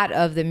of a lot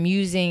of the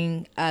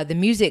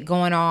music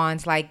going on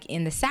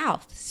in the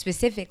South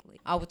specifically,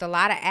 with a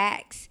lot of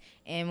acts.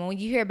 And when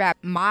you hear about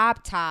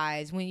mob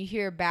ties, when you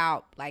hear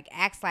about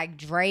acts like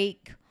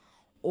Drake,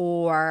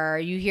 or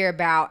you hear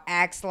about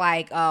acts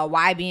like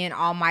YBN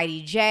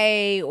Almighty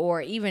J,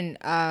 or even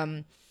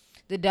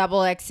the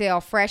Double XL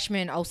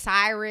freshman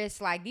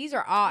Osiris, these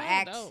are all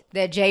acts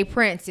that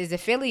J.Prince is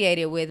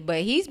affiliated with,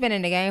 but he's been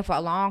in the game for a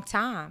long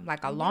time,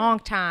 long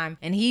time,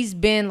 and he's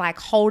been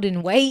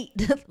holding weight,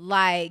 you know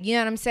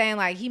what I'm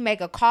saying? He make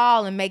a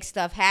call and make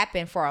stuff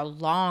happen for a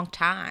long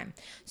time.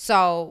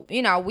 So,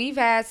 we've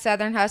had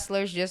Southern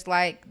hustlers just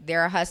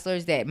there are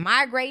hustlers that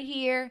migrate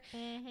here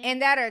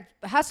and that are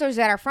hustlers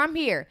that are from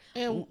here.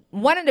 And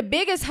one of the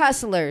biggest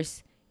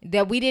hustlers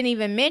that we didn't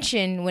even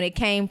mention when it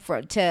came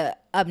to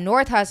up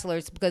north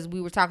hustlers, because we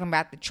were talking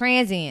about the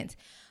transients,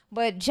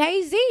 but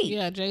Jay-Z.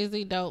 Yeah,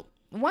 Jay-Z dope.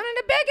 One of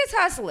the biggest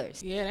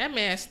hustlers. Yeah, that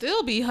man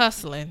still be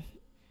hustling.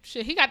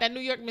 Shit, he got that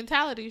New York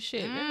mentality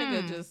shit. That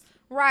nigga just...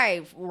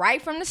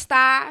 Right from the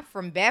start,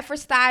 from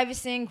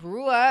Bedford-Stuyvesant,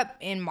 grew up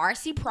in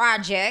Marcy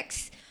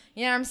Projects.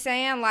 You know what I'm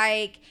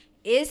saying?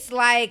 It's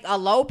a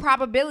low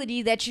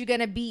probability that you're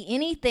going to be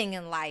anything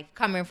in life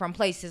coming from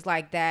places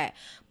like that.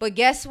 But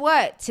guess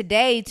what?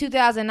 Today,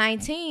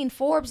 2019,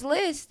 Forbes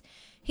list,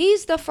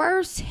 he's the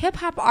first hip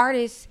hop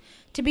artist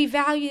to be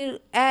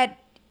valued at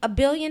 $1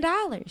 billion.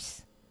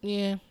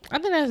 Yeah, I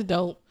think that's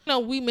dope.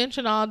 We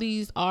mentioned all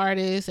these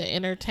artists and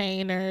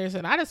entertainers,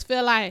 and I just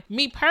feel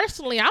me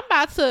personally, I'm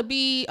about to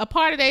be a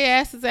part of their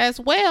asses as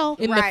well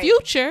in the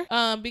future,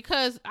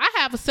 because I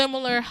have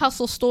similar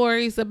hustle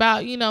stories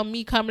about,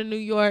 me coming to New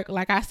York,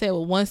 like I said,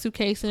 with one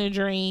suitcase and a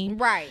dream.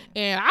 Right.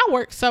 And I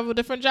worked several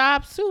different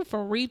jobs too,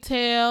 from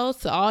retail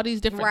to all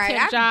these different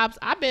tech jobs.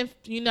 I've been,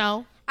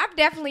 I've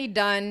definitely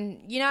done,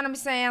 you know what I'm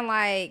saying?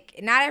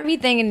 Not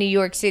everything in New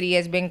York City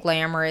has been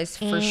glamorous,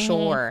 for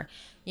sure.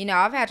 You know,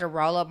 I've had to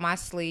roll up my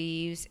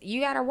sleeves.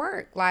 You gotta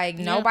work. Like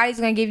nobody's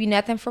gonna give you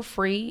nothing for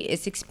free.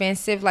 It's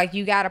expensive. Like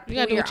you gotta pull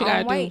your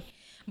own weight.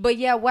 But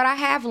yeah, what I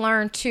have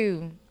learned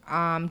too,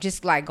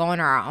 just like going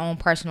to our own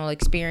personal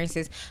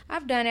experiences.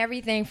 I've done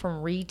everything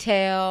from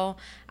retail.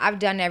 I've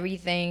done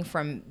everything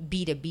from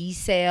B2B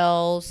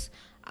sales.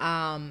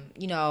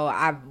 You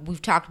know,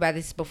 we've talked about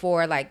this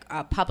before, like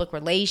public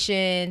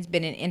relations,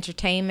 been in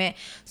entertainment.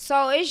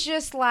 So it's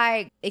just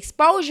like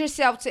expose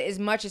yourself to as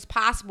much as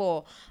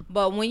possible.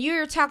 But when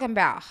you're talking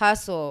about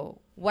hustle,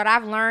 what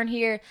I've learned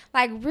here,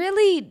 like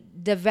really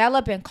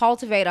develop and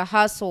cultivate a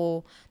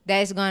hustle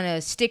that's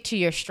gonna stick to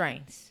your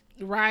strengths.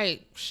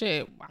 Right.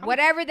 Shit.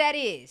 Whatever that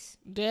is.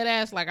 Dead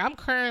ass. Like I'm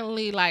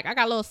currently like, I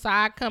got a little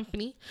side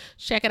company.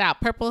 Check it out.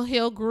 Purple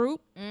Hill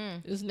Group.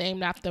 It's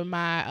named after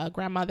my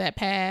grandma that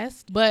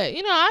passed. But,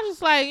 you know, I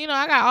just like, you know,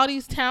 I got all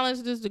these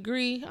talents, this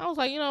degree. I was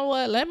like, you know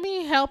what? Let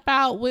me help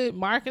out with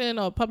marketing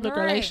or public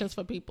relations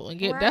for people and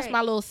get, that's my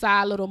little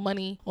side, little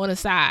money on the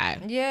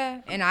side. Yeah.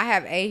 And I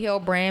have A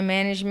Hill Brand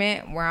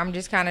Management where I'm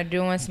just kind of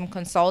doing some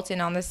consulting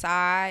on the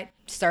side,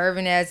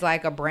 serving as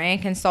like a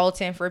brand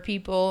consultant for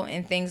people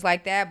and things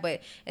like that.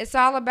 But it's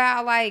all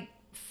about like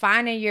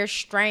finding your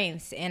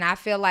strengths. And I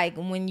feel like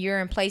when you're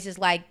in places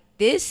like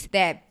this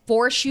that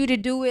force you to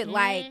do it,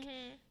 like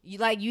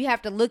you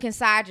have to look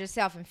inside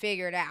yourself and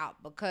figure it out,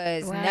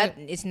 because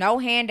it's no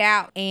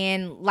handout.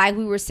 And like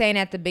we were saying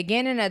at the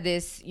beginning of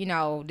this, you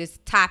know, this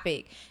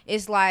topic,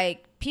 it's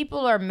like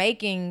people are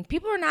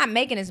not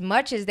making as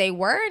much as they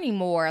were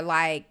anymore.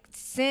 Like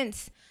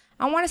since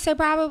I want to say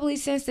probably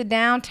since the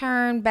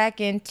downturn back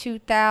in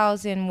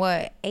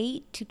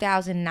 2008,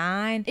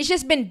 2009. It's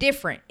just been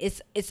different.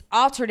 It's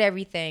altered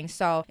everything.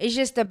 So it's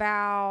just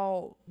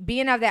about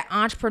being of that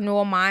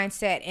entrepreneurial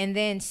mindset and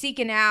then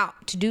seeking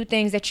out to do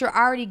things that you're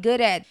already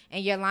good at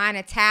and your line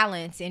of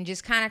talents, and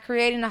just kind of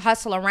creating a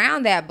hustle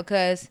around that,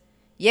 because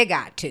you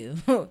got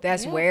to.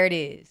 That's where it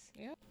is.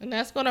 And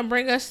that's going to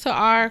bring us to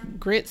our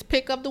grits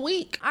pick of the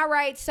week. All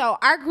right. So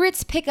our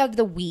grits pick of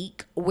the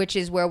week, which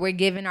is where we're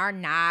giving our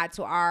nod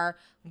to our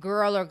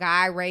girl or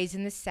guy raised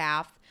in the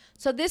South.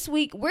 So this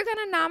week, we're going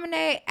to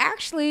nominate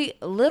actually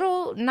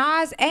Lil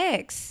Nas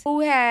X, who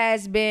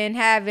has been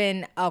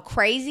having a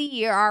crazy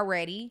year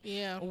already.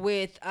 Yeah.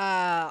 With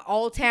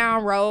Old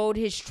Town Road,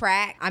 his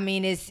track. I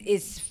mean,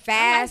 it's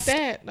fast. I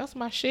like that. That's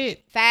my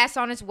shit. Fast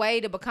on its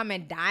way to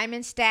becoming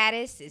diamond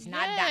status. It's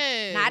not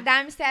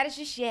diamond status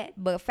just yet,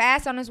 but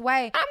fast on its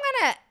way. I'm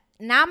going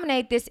to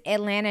nominate this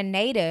Atlanta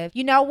native.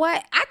 You know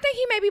what? I think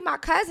he may be my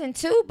cousin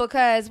too,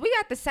 because we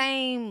got the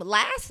same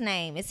last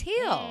name. It's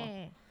Hill.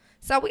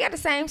 So we got the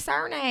same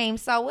surname.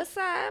 So what's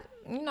up?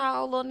 You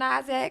know, Lil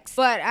Nas X.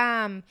 But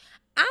I'm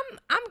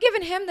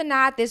giving him the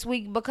nod this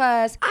week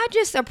because I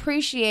just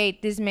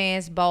appreciate this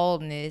man's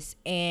boldness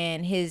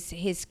and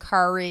his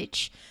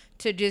courage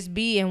to just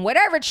be in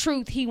whatever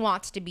truth he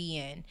wants to be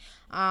in.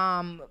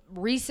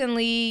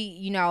 Recently,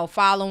 you know,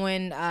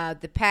 following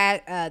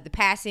the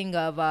passing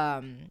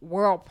of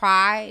World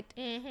Pride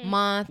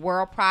Month,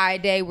 World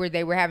Pride Day, where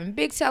they were having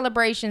big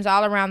celebrations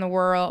all around the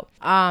world,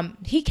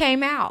 he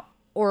came out,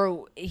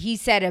 or he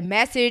said a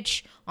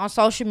message on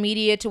social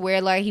media to where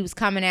like he was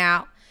coming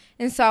out.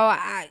 And so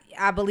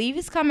I believe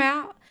he's come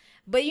out.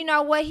 But you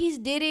know what? He's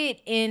did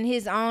it in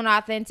his own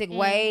authentic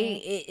way.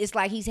 It's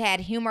like he's had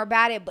humor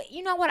about it. But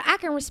you know what? I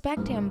can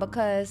respect him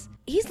because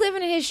he's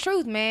living in his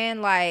truth,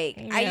 man. Like,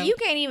 you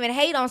can't even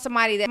hate on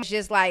somebody that's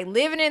just like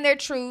living in their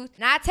truth,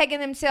 not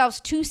taking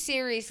themselves too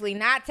seriously,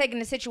 not taking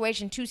the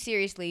situation too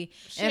seriously,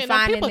 and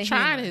finding the humor. People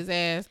trying his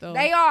ass, though.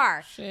 They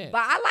are. Shit.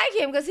 But I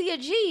like him because he a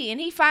G, and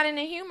he finding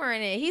the humor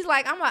in it. He's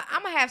like, I'm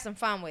gonna have some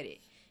fun with it.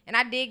 And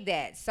I dig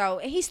that. So,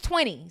 and he's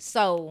 20,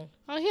 so.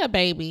 Oh, he a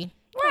baby.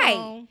 Right.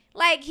 Oh.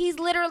 Like, he's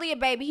literally a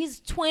baby. He's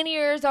 20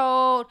 years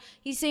old.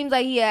 He seems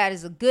like he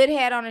has a good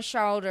head on his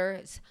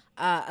shoulders,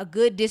 a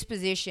good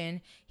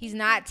disposition. He's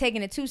not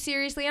taking it too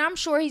seriously. And I'm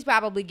sure he's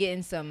probably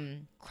getting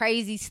some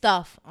crazy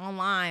stuff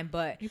online,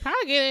 but he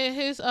probably getting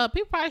his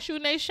people probably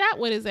shooting their shot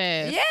with his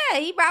ass. Yeah,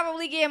 he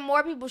probably getting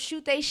more people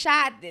shoot their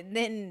shot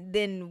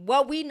than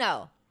what we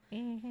know.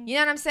 You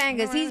know what I'm saying?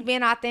 Because he's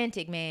being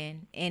authentic,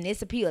 man. And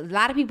it's a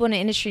lot of people in the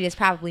industry that's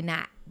probably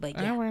not. But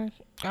yeah.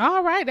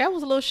 All right. That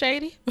was a little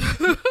shady.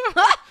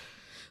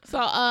 So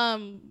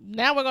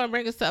now we're going to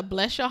bring us to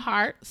Bless Your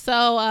Heart.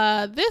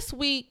 So this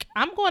week,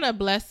 I'm going to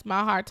bless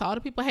my heart to all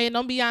the people hating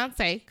on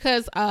Beyonce.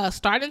 Because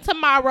starting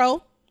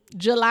tomorrow,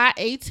 July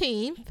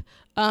 18th,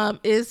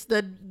 is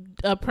the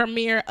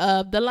premiere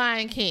of The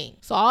Lion King.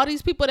 So all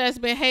these people that's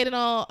been hating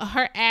on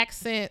her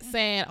accent,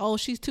 saying, oh,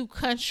 she's too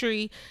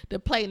country to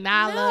play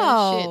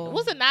Nala and shit.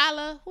 What's it,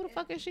 Nala? Who the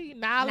fuck is she?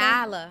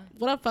 Nala.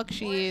 What the fuck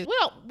she is?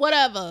 Well,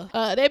 whatever.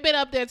 They've been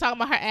up there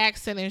talking about her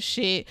accent and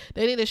shit.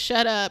 They need to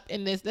shut up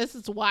and let's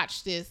just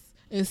watch this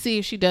and see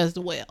if she does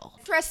well.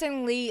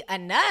 Interestingly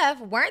enough,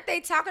 weren't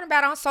they talking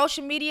about on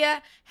social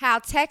media how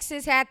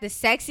Texas had the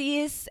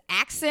sexiest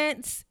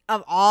accents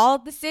of all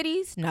the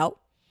cities? No.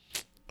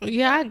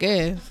 Yeah, I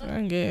guess.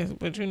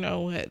 But you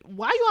know what?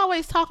 Why you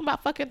always talking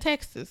about fucking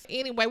Texas?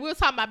 Anyway, we were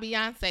talking about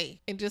Beyonce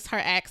and just her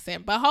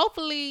accent. But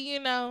hopefully, you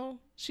know,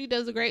 she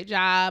does a great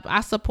job.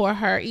 I support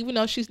her, even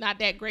though she's not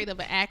that great of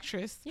an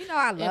actress. You know,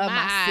 I love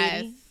my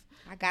city.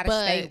 I gotta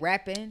stay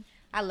repping.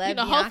 I love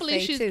Beyonce hopefully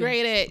she's too.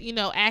 great at, you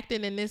know,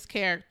 acting in this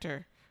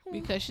character.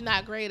 Because she's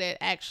not great at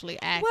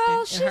actually acting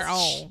in her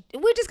own.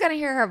 We're just going to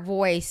hear her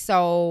voice,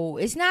 so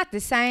it's not the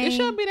same. It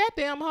shouldn't be that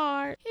damn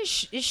hard. It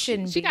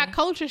shouldn't be. She got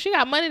coaching. She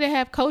got money to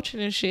have coaching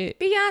and shit.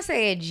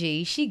 Beyonce at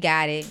G. She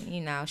got it.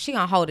 You know, she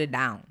going to hold it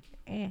down.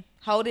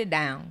 Hold it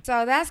down.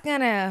 So that's going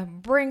to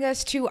bring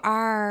us to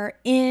our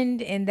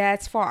end, and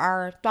that's for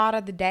our thought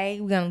of the day.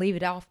 We're going to leave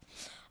it off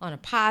on a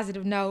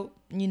positive note,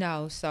 you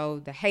know, so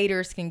the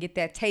haters can get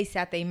that taste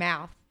out their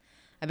mouth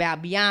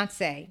about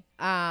Beyonce.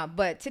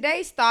 But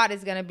today's thought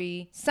is going to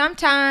be,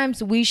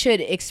 sometimes we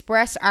should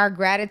express our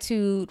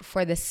gratitude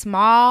for the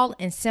small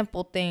and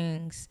simple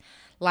things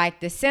like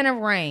the scent of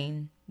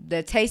rain,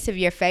 the taste of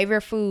your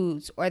favorite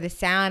foods, or the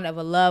sound of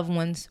a loved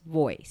one's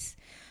voice.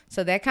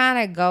 So that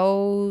kind of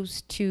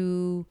goes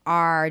to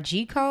our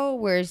G.R.I.T.S,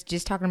 where it's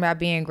just talking about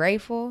being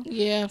grateful.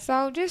 Yeah.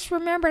 So just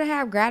remember to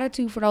have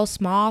gratitude for those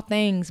small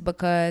things,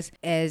 because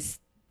as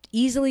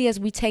easily as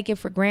we take it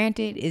for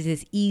granted is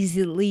as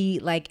easily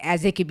like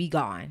as it could be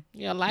gone.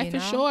 Yeah, life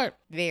is short.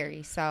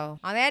 Very. So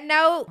on that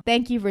note,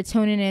 thank you for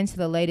tuning in to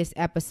the latest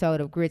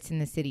episode of Grits in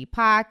the City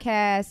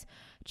podcast.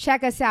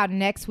 Check us out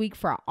next week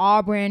for an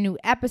all brand new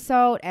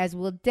episode, as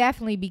we'll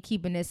definitely be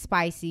keeping this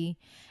spicy.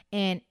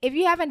 And if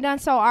you haven't done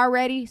so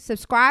already,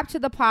 subscribe to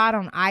the pod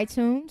on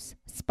iTunes,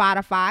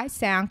 Spotify,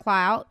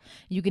 SoundCloud.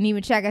 You can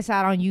even check us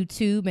out on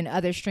YouTube and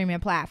other streaming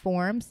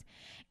platforms.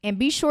 And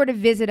be sure to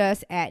visit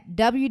us at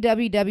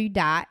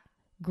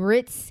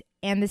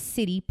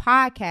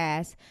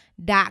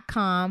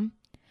www.gritsandthecitypodcast.com.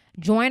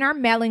 Join our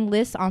mailing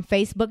list on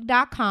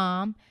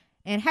facebook.com.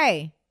 And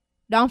hey,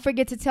 don't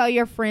forget to tell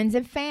your friends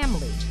and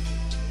family.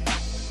 All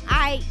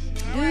right,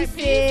 deuces.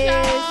 Peace,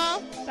 y'all.